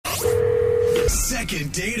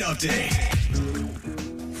Second date update.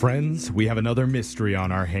 Friends, we have another mystery on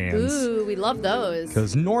our hands. Ooh, we love those.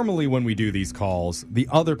 Because normally when we do these calls, the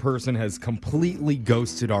other person has completely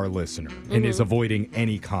ghosted our listener and is avoiding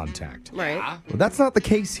any contact. Right. Well, that's not the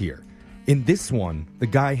case here. In this one, the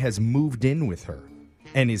guy has moved in with her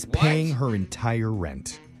and is paying her entire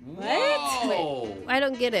rent. Whoa. I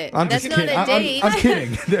don't get it. I'm That's just not kidding. a date. I'm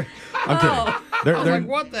kidding. I'm kidding. They're,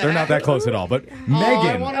 what the they're not heck? that close at all. But I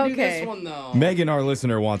Megan, want to do Okay. this one, though. Megan, our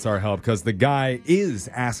listener, wants our help because the guy is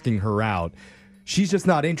asking her out. She's just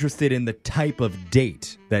not interested in the type of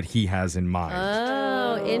date that he has in mind.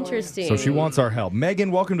 Oh, interesting. So she wants our help. Megan,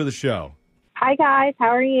 welcome to the show. Hi, guys. How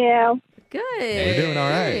are you? Good. We're doing all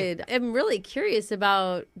right. Good. I'm really curious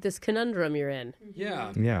about this conundrum you're in.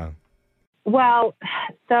 Yeah. Yeah. Well,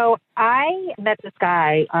 so I met this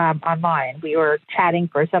guy online. We were chatting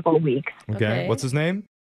for several weeks. Okay. Okay. What's his name?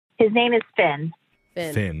 His name is Finn.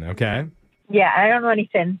 Finn. Okay. Yeah, I don't know any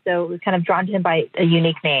Finn, so was kind of drawn to him by a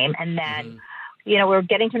unique name. And then, we were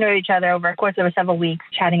getting to know each other over the course of several weeks,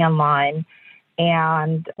 chatting online.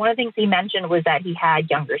 And one of the things he mentioned was that he had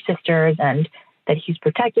younger sisters and that he's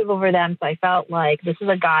protective over them. So I felt like this is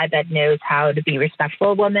a guy that knows how to be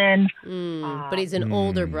respectful of women. But he's an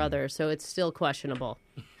older brother, so it's still questionable.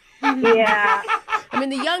 Yeah. I mean,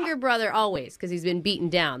 the younger brother always, because he's been beaten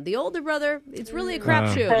down. The older brother, it's really a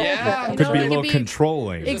crapshoot. Yeah. You Could know, be he a little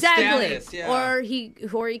controlling. Exactly. status, yeah. Or he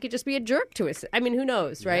could just be a jerk to us. I mean, who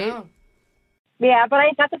knows, right? Yeah. Yeah, but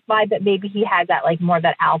I got the vibe that maybe he has that more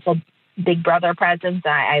that alpha big brother presence.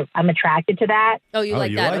 I'm attracted to that. Oh, you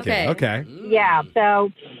like you that? like Okay. it. Okay. Yeah.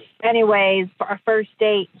 So, anyways, for our first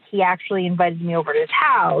date, he actually invited me over to his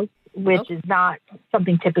house, which is not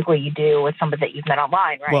something typically you do with somebody that you've met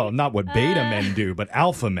online, right? Well, not what beta men do, but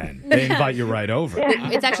alpha men. They invite you right over.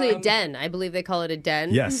 It's actually a den. I believe they call it a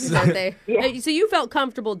den. Yes. Don't they? Yeah. So you felt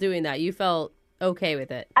comfortable doing that. You felt okay with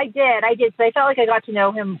it. I did. So I felt like I got to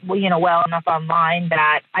know him, well enough online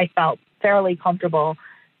that I felt fairly comfortable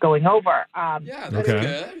going over. Yeah, that's Okay.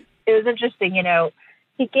 good. It was interesting,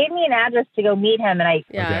 He gave me an address to go meet him, and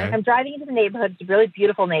Yeah. Okay. I'm driving into the neighborhood. It's a really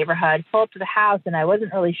beautiful neighborhood. Pull up to the house, and I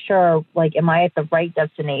wasn't really sure, am I at the right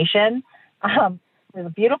destination? It was a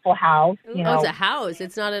beautiful house. Oh, it's a house.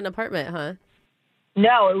 It's not an apartment, huh?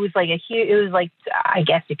 No, it was like a huge. It was like, I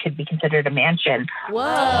guess it could be considered a mansion. Whoa.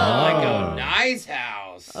 Like a nice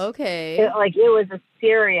house. Okay. It was a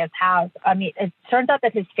serious house. I mean, it turns out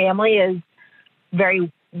that his family is very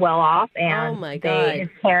well off, and Oh, my God. his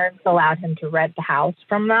parents allowed him to rent the house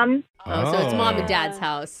from them. Oh, so it's mom and dad's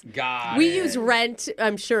house. Got We it. use rent,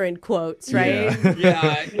 I'm sure, in quotes, right?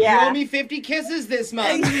 Yeah. You Yeah. owe me 50 kisses this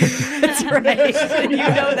month. That's right. You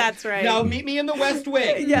know that's right. Now meet me in the West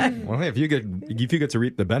Wing. Yeah. Well, hey, if you get to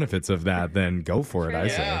reap the benefits of that, then go for it, I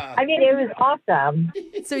say. Yeah. I mean, it was awesome.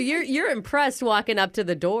 So you're impressed walking up to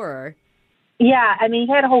the door. Yeah, I mean,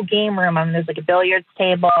 he had a whole game room. I mean, there's a billiards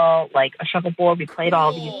table, a shuffleboard. We played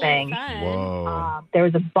all these things. Whoa. There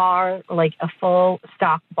was a bar, a full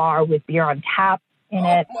stock bar with beer on tap in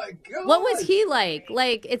it. Oh my God. What was he like?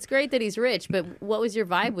 It's great that he's rich, but what was your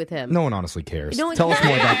vibe with him? No one honestly cares. No one Tell us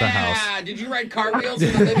more cares. about the house. Yeah. Did you ride cartwheels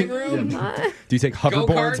in the living room? Do you take hoverboards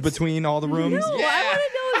Go-karts? between all the rooms? No, I want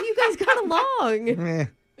to know if you guys got along. Eh.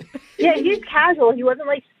 Yeah, he's casual. He wasn't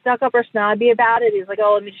stuck up or snobby about it. He was like,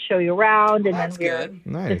 "Oh, let me just show you around," and That's then we were good.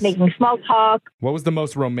 Nice. just making small talk. What was the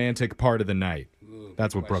most romantic part of the night?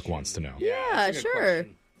 That's what Brooke wants to know. Yeah, that's a good sure.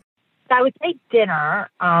 question. I would say dinner.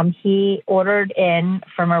 He ordered in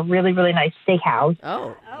from a really, really nice steakhouse.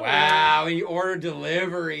 Oh, Wow, he ordered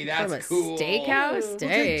delivery. That's from a cool. steakhouse? We'll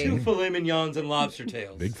take 2 Dang. filet mignons and lobster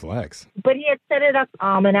tails. Big flex. But he had set it up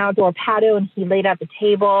an outdoor patio, and he laid out the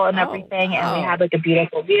table and Oh, everything, and we wow. had a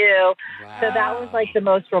beautiful view. Wow. So that was the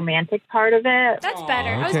most romantic part of it. That's better.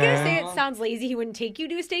 I was Okay. going to say it sounds lazy. He wouldn't take you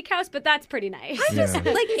to a steakhouse, but that's pretty nice. Yeah. and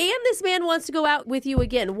this man wants to go out with you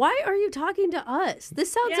again. Why are you talking to us?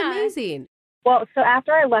 This sounds Yeah. amazing. Well, so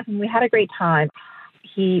after I left him, we had a great time.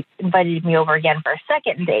 He invited me over again for a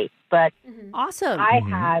second date, but Awesome. I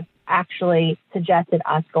had actually suggested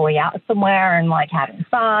us going out somewhere and having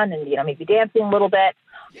fun and maybe dancing a little bit.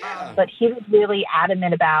 Yeah. But he was really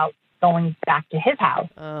adamant about going back to his house.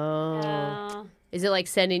 Oh. Is it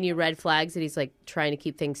sending you red flags that he's trying to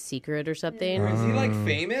keep things secret or something? Or is he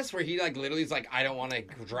famous where he literally is I don't want to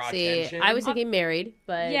draw See, attention? I was thinking married,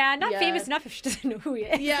 but Yeah, not famous enough if she doesn't know who he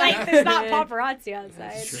is. Yeah. There's not paparazzi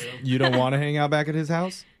outside. That's true. You don't want to hang out back at his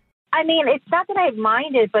house? I mean, it's not that I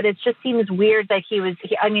minded, but it just seems weird that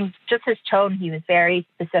just his tone, he was very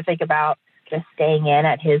specific about just staying in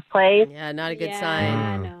at his place. Yeah, not a good Yeah,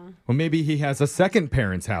 sign. no. Well, maybe he has a second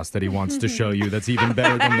parent's house that he wants to show you that's even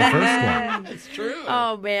better than the first one. That's true.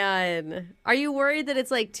 Oh, man. Are you worried that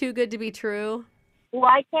it's like too good to be true? Well,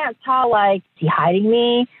 I can't tell, like, is he hiding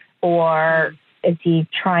me or is he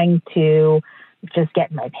trying to just get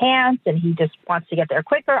in my pants and he just wants to get there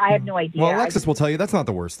quicker? I have no idea. Well, Alexis will tell you that's not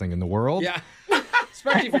the worst thing in the world. Yeah.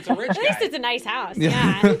 Especially if it's a rich At least guy. it's a nice house.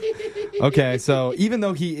 Yeah. Okay, so even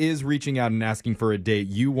though he is reaching out and asking for a date,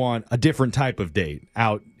 you want a different type of date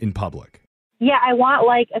out in public. Yeah, I want,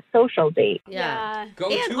 like, a social date. Yeah.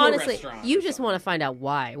 Go And to honestly, a restaurant. you just want to find out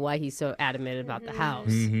why he's so adamant about the house.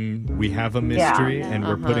 We have a mystery, and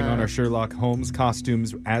we're putting Uh-huh. on our Sherlock Holmes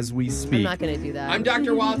costumes as we I'm speak. not going to do that. I'm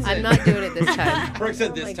Dr. Watson. I'm not doing it this time. Brooke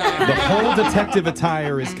said this The time. whole detective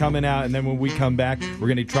attire is coming out, and then when we come back, we're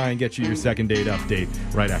going to try and get you your second date update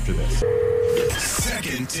right after this.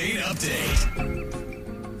 Second date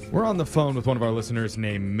update. We're on the phone with one of our listeners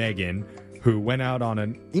named Megan, who went out on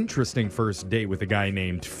an interesting first date with a guy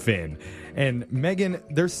named Finn. And Megan,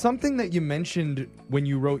 there's something that you mentioned when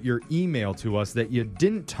you wrote your email to us that you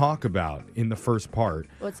didn't talk about in the first part.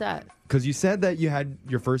 What's that? Because you said that you had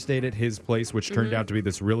your first date at his place, which turned out to be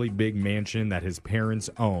this really big mansion that his parents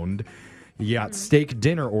owned. You got steak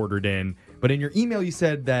dinner ordered in. But in your email, you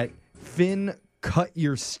said that Finn cut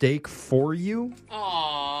your steak for you.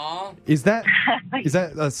 Aww. Is that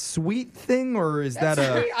a sweet thing or is that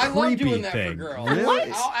a sweet. I love creepy doing that for thing? girls. Really? What?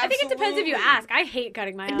 I think it depends if you ask. I hate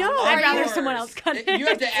cutting my own. No, I'd of rather course. someone else cut it. You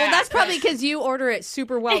have to ask. Well, that's probably because you order it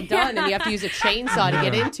super well done and you have to use a chainsaw to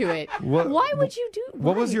get into it. What- Why would you do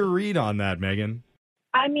What was why? your read on that, Megan?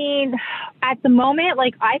 I mean, at the moment,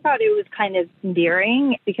 like, I thought it was kind of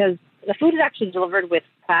endearing because the food is actually delivered with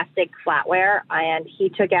plastic flatware, and he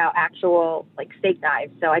took out actual, like, steak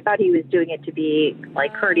knives. So I thought he was doing it to be,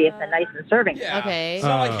 like, courteous and nice and serving. Yeah. Okay. So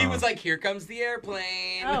like he Oh. was like, here comes the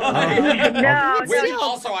airplane. No, Which no.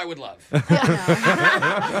 also I would love.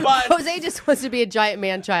 But But Jose just wants to be a giant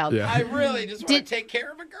man child. Yeah. I really just want Did- to take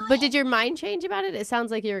care of a girl. But did your mind change about it? It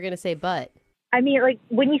sounds like you were going to say but. I mean, like,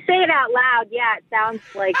 when you say it out loud, yeah, it sounds,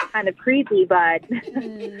 like, kind of creepy, but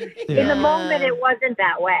in the moment, it wasn't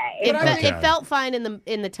that way. It, But I fe- would- it felt fine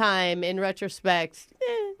in the time. In retrospect,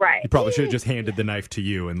 Right. You probably should have just handed the knife to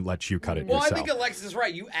you and let you cut it Well, I yourself. think Alexis is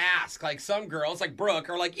right. You ask. Like some girls, like Brooke,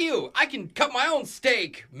 are like, ew, I can cut my own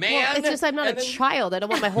steak, man. well, it's just I'm not And a then- child. I don't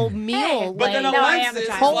want my whole meal. But then like, No, I am a Alexis is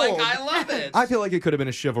child. like, Cold. I love it. I feel like it could have been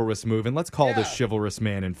a chivalrous move, and let's call this Yeah. chivalrous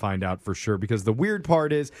man and find out for sure. Because the weird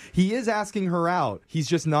part is he is asking her out. He's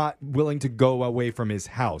just not willing to go away from his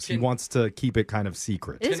house. He Can- wants to keep it kind of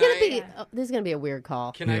secret. this is Can gonna I- be this is gonna be a weird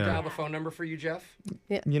call. Can I Yeah. dial the phone number for you, Jeff?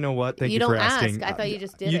 You know what? Thank You you, don't for asking. ask. I thought you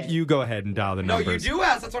just did you, it. You go ahead and dial the No, numbers. you do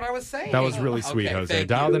ask. That's what I was saying. That was really sweet, Okay, Jose. thank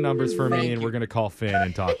Dial you. the numbers for me, Thank and you. we're going to call Finn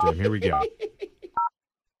and talk to him. Here we go.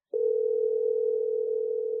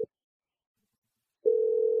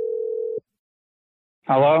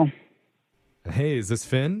 Hello? Hey, is this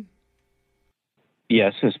Finn?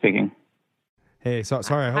 Yes, who's speaking? Hey,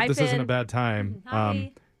 sorry. I hope Hi, this isn't Finn. a bad time.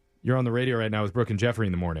 Hi. You're on the radio right now with Brooke and Jeffrey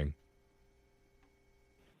in the morning.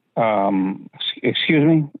 Excuse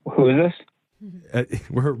me? Who is this?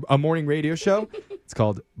 We're a morning radio show. It's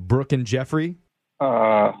called Brooke and Jeffrey.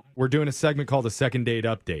 We're doing a segment called the Second Date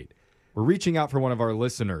Update. We're reaching out for one of our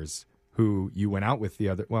listeners who you went out with the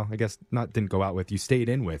other. Well, I guess didn't go out with. You stayed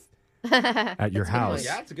in with at your house.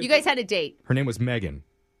 Yeah, it's a good You guys had a date. Her name was Megan.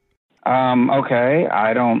 Okay.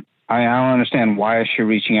 I don't understand. Why is she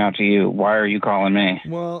reaching out to you? Why are you calling me?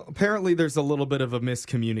 Well, apparently there's a little bit of a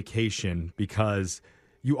miscommunication because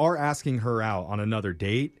you are asking her out on another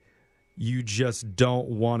date. You just don't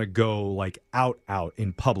want to go like out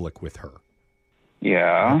in public with her.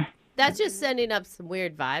 Yeah. That's just sending up some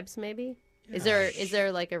weird vibes. Maybe is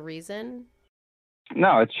there like a reason?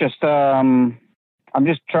 No, it's just I'm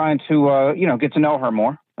just trying to get to know her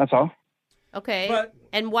more. That's all. Okay. But-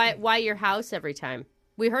 and why your house every time?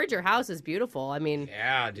 We heard your house is beautiful. I mean,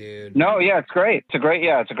 Yeah, dude. No, yeah, it's great. It's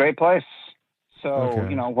a great place. So,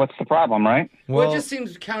 Okay. what's the problem, right? Well, it just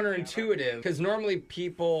seems counterintuitive because normally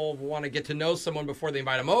people want to get to know someone before they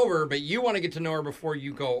invite them over, but you want to get to know her before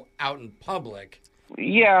you go out in public.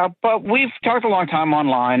 Yeah, but we've talked a long time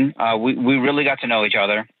online. We really got to know each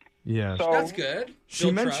other. yeah. So That's good. She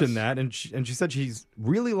Build mentioned trust. that, and she said she's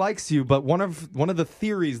really likes you. But one of the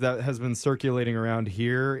theories that has been circulating around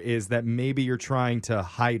here is that maybe you're trying to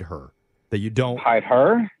hide her, that you don't. hide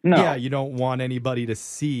her? No. Yeah, you don't want anybody to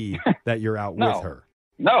see that you're out No. with her.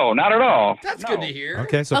 No, not at all. That's No. good to hear.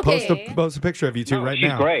 Okay, so Okay. post a picture of you two No, right she's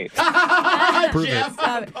now. great. Prove it. Jeff,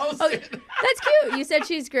 post oh, it. that's cute. You said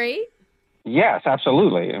she's great. Yes,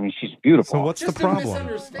 absolutely. I mean, she's beautiful. So what's Just the a problem?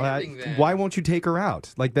 misunderstanding then. Why won't you take her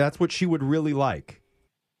out? Like that's what she would really like.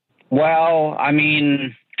 Well, I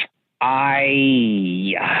mean,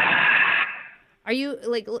 Are you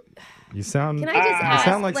like? You sound. Can I just You ask,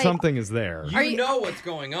 sound like like- something is there. You know what's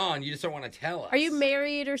going on. You just don't want to tell us. Are you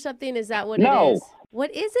married or something? Is that what No. it is?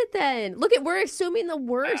 What is it then? Look we're assuming the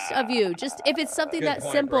worst of you. Just if it's something Good that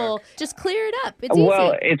point, simple, Brooke. just clear it up. It's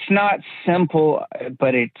Well, easy. it's not simple,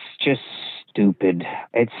 but it's just stupid.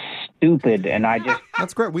 It's stupid, and I just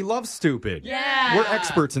That's great. We love stupid. Yeah. We're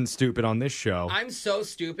experts in stupid on this show. I'm so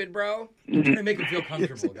stupid, bro. I'm trying to make him feel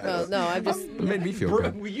comfortable, Oh, guys. no, I'm just It made me feel Brooke,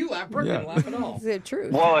 good. will you laugh? Brooke Yeah. didn't laugh at all. the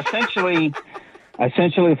truth. well, essentially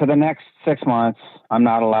for the next 6 months, I'm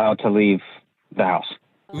not allowed to leave the house.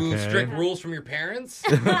 Ooh, Okay. strict rules from your parents?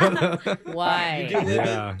 Why? You do live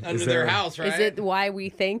Yeah. under Is their there- house, right? Is it why we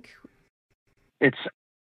think?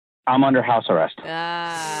 I'm under house arrest.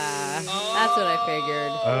 That's what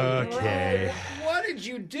I figured. Okay. What did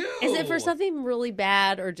you do? Is it for something really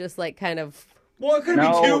bad or just like kind of? Well, it couldn't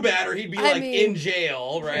No. be too bad, or he'd be I like mean- in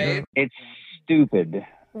jail, right? It's stupid.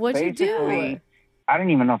 What'd you do? Basically, I don't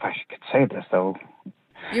even know if I could say this though.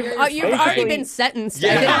 You've Yeah, already basically- been sentenced.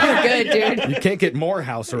 Yeah. I think you're good, dude. You can't get more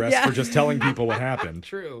house arrest Yeah. for just telling people what happened.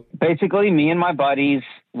 True. Basically, me and my buddies,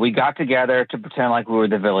 we got together to pretend like we were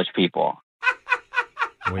the Village People.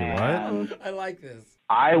 Wait, what? And I like this.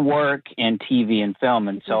 I work in TV and film,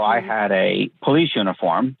 and so I had a police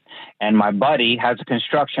uniform, and my buddy has a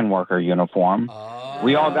construction worker uniform. Oh.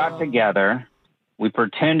 We all got together. We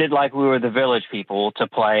pretended like we were the Village People to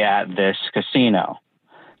play at this casino.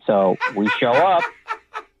 So we show up,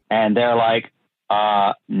 and they're like,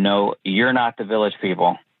 no, you're not the Village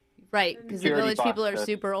People. Right, because the Security village people are boxes.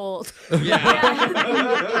 super old.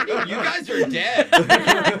 Yeah. You guys are dead. Are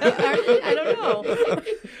they? I don't know.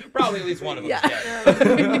 Probably at least one of them's Yeah.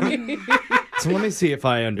 dead. So let me see if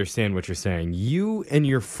I understand what you're saying. You and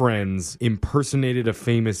your friends impersonated a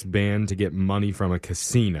famous band to get money from a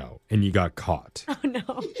casino, and you got caught. Oh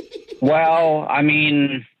no. Well, I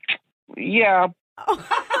mean, yeah,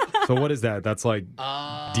 So what is that? That's like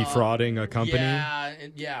defrauding a company?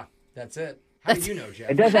 Yeah, that's it. How do you know,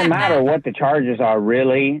 Jeff? it doesn't matter what the charges are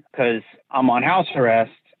really, because I'm on house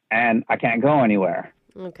arrest and I can't go anywhere.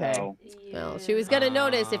 Okay. So, Well, she was gonna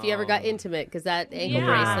notice if you ever got intimate because that ankle Yeah.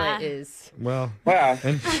 bracelet is. Well, well,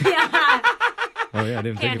 and, Yeah. oh yeah, I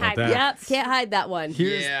didn't think Can't about hide that. Yep, can't hide that one.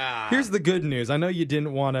 Here's the good news. I know you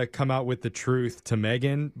didn't want to come out with the truth to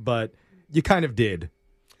Megan, but you kind of did.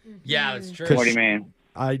 Yeah, that's true. what do you mean?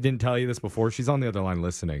 I didn't tell you this before. She's on the other line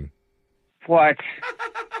listening. What?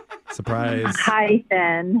 Surprise. Hi,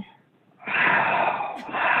 Ben.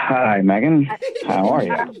 Hi, Megan. How are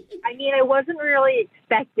you? I mean, I wasn't really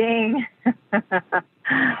expecting that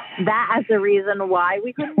as the reason why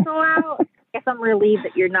we couldn't go out. I guess I'm relieved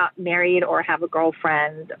that you're not married or have a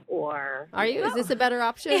girlfriend or. Are you? Is this a better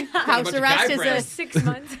option? Yeah. House Bunch of arrest guy is friends. a 6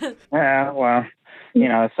 months. Yeah, well, you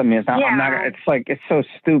know, I mean, it's not. I'm not. Yeah. It's like it's so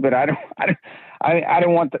stupid. I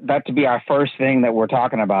don't want that to be our first thing that we're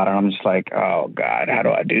talking about, and I'm just like, oh God, how do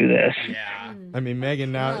I do this? Yeah. I mean,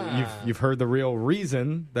 Megan, now you've heard the real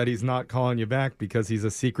reason that he's not calling you back because he's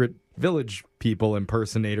a secret Village People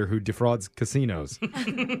impersonator who defrauds casinos.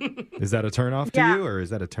 Is that a turn off to Yeah. you, or is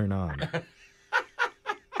that a turn on?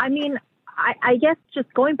 I mean, I guess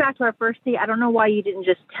just going back to our first date, I don't know why you didn't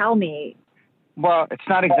just tell me. Well, it's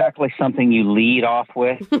not exactly something you lead off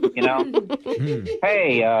with, you know.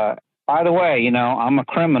 Hey, by the way, you know, I'm a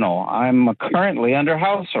criminal. I'm currently under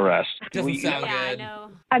house arrest. Doesn't sound Yeah, I good. know.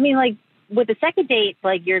 I mean, like, with the second date,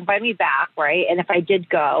 like, you're inviting me back, right? And if I did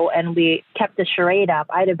go and we kept the charade up,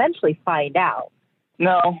 I'd eventually find out.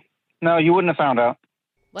 No, you wouldn't have found out.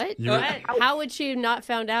 what? You- What? How would she not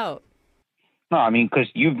found out? No, I mean, because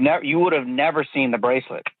you would have never seen the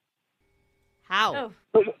bracelet. How?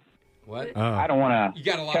 Oh. What? I don't want You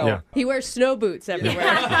got a lot. Tell- Yeah. He wears snow boots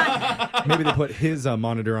everywhere. Maybe they put his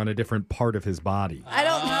monitor on a different part of his body. I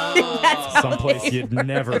don't think that's how Someplace they- you'd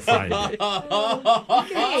never find it. It's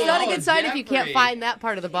not a good sign if you can't Jeffrey. find that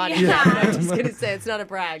part of the body. Yeah. I'm just gonna say it's not a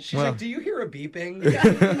brag. She's Well- like, do you hear a beeping?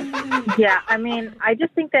 Yeah, I mean, I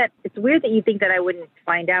just think that it's weird that you think that I wouldn't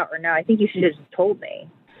find out or no. I think you should have just told me.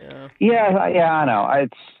 Yeah, I know.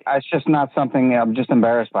 It's just not something. I'm just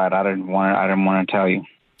embarrassed by it. I didn't want to tell you.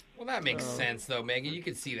 Well, that makes sense, though, Megan. You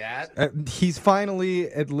can see that. He's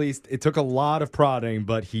finally, at least, it took a lot of prodding,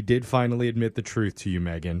 but he did finally admit the truth to you,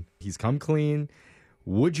 Megan. He's come clean.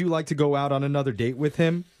 Would you like to go out on another date with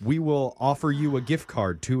him? We will offer you a gift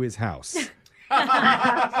card to his house.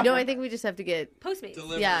 No, I think we just have to get. Postmates.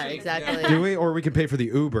 Delivery. Yeah, exactly. Do we? Or we can pay for the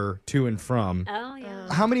Uber to and from. Oh, yeah.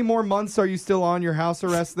 How many more months are you still on your house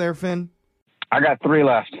arrest there, Finn? I got 3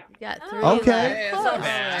 left. Got three Okay. Hey, that's not left.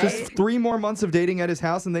 bad. Just 3 more months of dating at his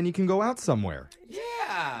house, and then you can go out somewhere.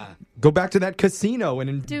 Yeah. Go back to that casino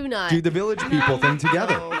and Do not. do the Village People thing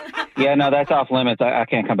together. Yeah, no, that's off limits. I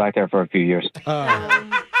can't come back there for a few years.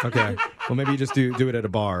 Okay. Well, maybe you just do it at a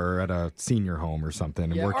bar or at a senior home or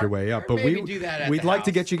something and work your way up. But maybe do that at we'd the like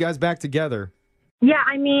to house. get you guys back together. Yeah,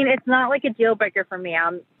 I mean, it's not like a deal breaker for me.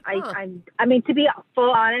 I mean, to be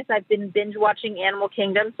full honest, I've been binge watching Animal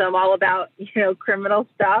Kingdom, so I'm all about, criminal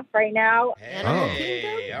stuff right now.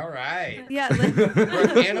 Hey, all right. Yeah.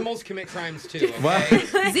 Look, animals commit crimes too, okay?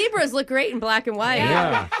 Zebras look great in black and white.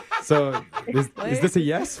 Yeah. So is this a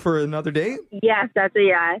yes for another date? Yes, that's a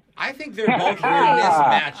yes. I think they're both real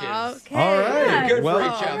mismatches. Okay. All right. They're good Well,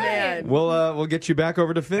 for each other. Man. we'll get you back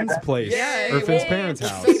over to Finn's place Yeah, or Finn's hey, parents' we'll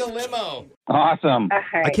house. send a limo. Awesome.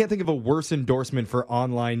 Okay. I can't think of a worse endorsement for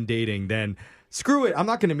online dating than screw it. I'm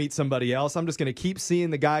not going to meet somebody else. I'm just going to keep seeing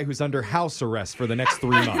the guy who's under house arrest for the next 3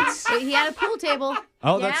 months. But he had a pool table.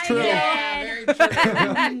 Oh, that's true. Yeah, very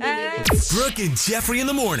true. Brooke and Jeffrey in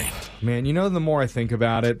the morning. Man, the more I think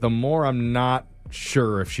about it, the more I'm not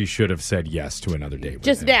sure if she should have said yes to another date with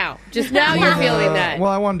Just him. now. Just now you're feeling that.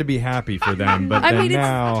 Well, I wanted to be happy for them, but I then mean, it's-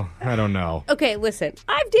 now, I don't know. Okay, listen.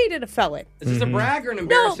 I've dated a felon. Is this a brag or an No,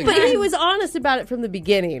 embarrassing but fact? he was honest about it from the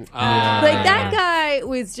beginning. Ah. Like, that guy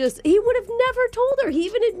was just, he would have never told her. He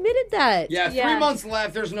even admitted that. Yeah, 3 months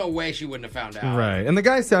left. There's no way she wouldn't have found out. Right. And the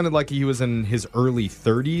guy sounded like he was in his early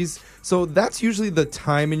 30s. So that's usually the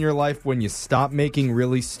time in your life when you stop making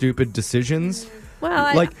really stupid decisions.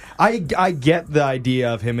 Well, I get the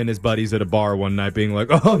idea of him and his buddies at a bar one night being like,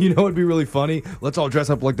 oh, it'd be really funny. Let's all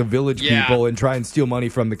dress up like the village Yeah. people and try and steal money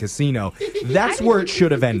from the casino. That's where it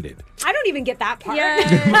should have ended. I don't even get that part. yeah,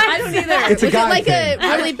 I don't either. It's a Was guy it like thing. a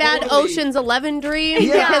really bad totally- Ocean's 11 dream?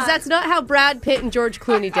 Yeah. Because that's not how Brad Pitt and George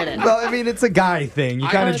Clooney did it. Well, I mean, it's a guy thing. You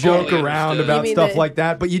I kind of joke totally around understood. about You mean stuff the- like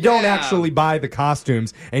that, but you don't Yeah. actually buy the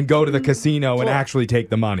costumes and go to the casino and actually take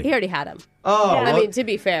the He money. already had him. Oh, I well, mean, to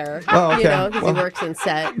be fair, Oh, okay. because Well, he works in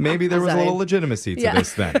set. maybe there was a design. little legitimacy to Yeah.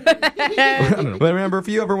 this then. I don't know. But remember, if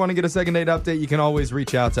you ever want to get a second date update, you can always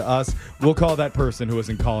reach out to us. We'll call that person who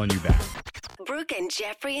isn't calling you back. Brooke and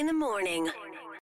Jeffrey in the morning.